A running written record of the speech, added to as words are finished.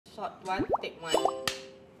Short one, take one.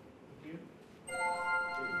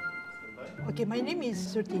 Okay, my name is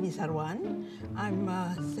Surtini and I'm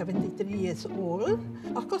 73 years old.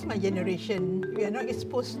 Of course, my generation, we are not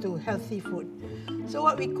exposed to healthy food. So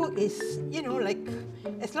what we cook is, you know, like,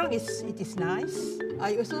 as long as it is nice.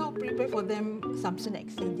 I also prepare for them some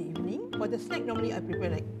snacks in the evening. For the snack, normally I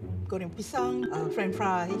prepare like goreng pisang, french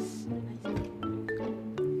fries.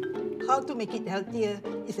 How to make it healthier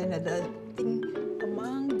is another thing.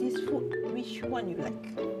 Among this food, which one you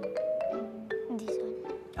like? This one.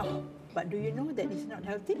 Oh, but do you know that it's not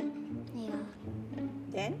healthy? Yeah,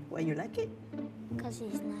 Then, why you like it? because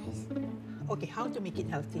it's nice. Okay, how to make it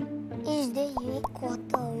healthy? Each day you eat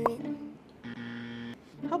quarter of it.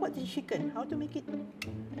 How about the chicken? How to make it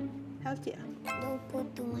healthier? Don't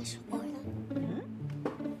put too much oil.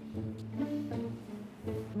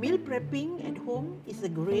 Meal prepping at home is a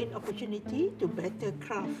great opportunity to better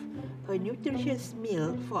craft a nutritious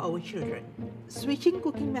meal for our children. Switching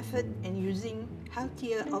cooking method and using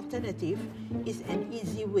healthier alternative is an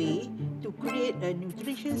easy way to create a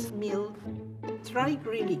nutritious meal. Try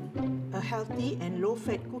grilling, a healthy and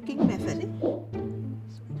low-fat cooking method.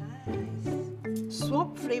 So nice.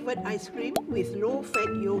 Swap flavored ice cream with low-fat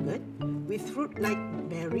yogurt with fruit like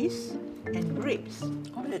berries and grapes.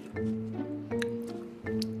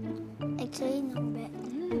 Actually, not bad.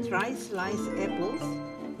 Try sliced apples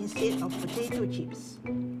instead of potato chips.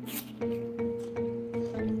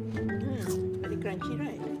 Very crunchy,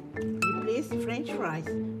 right? Replace French fries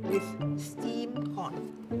with steamed corn.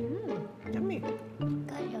 Yummy.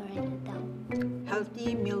 Got your write it down.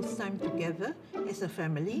 Healthy meals time together as a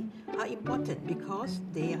family are important because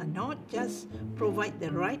they are not just provide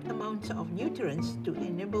the right amount of nutrients to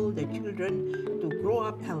enable the children to grow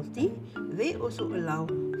up healthy, they also allow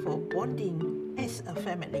for bonding as a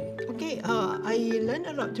family. Okay, I learned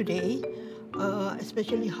a lot today,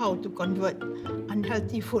 especially how to convert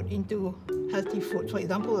unhealthy food into healthy food. For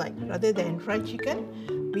example, like rather than fried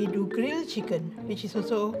chicken, we do grilled chicken, which is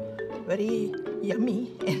also very yummy,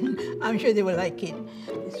 and I'm sure they will like it.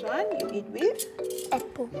 This one you eat with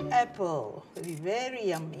Apple. apple. It will be very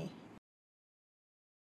yummy.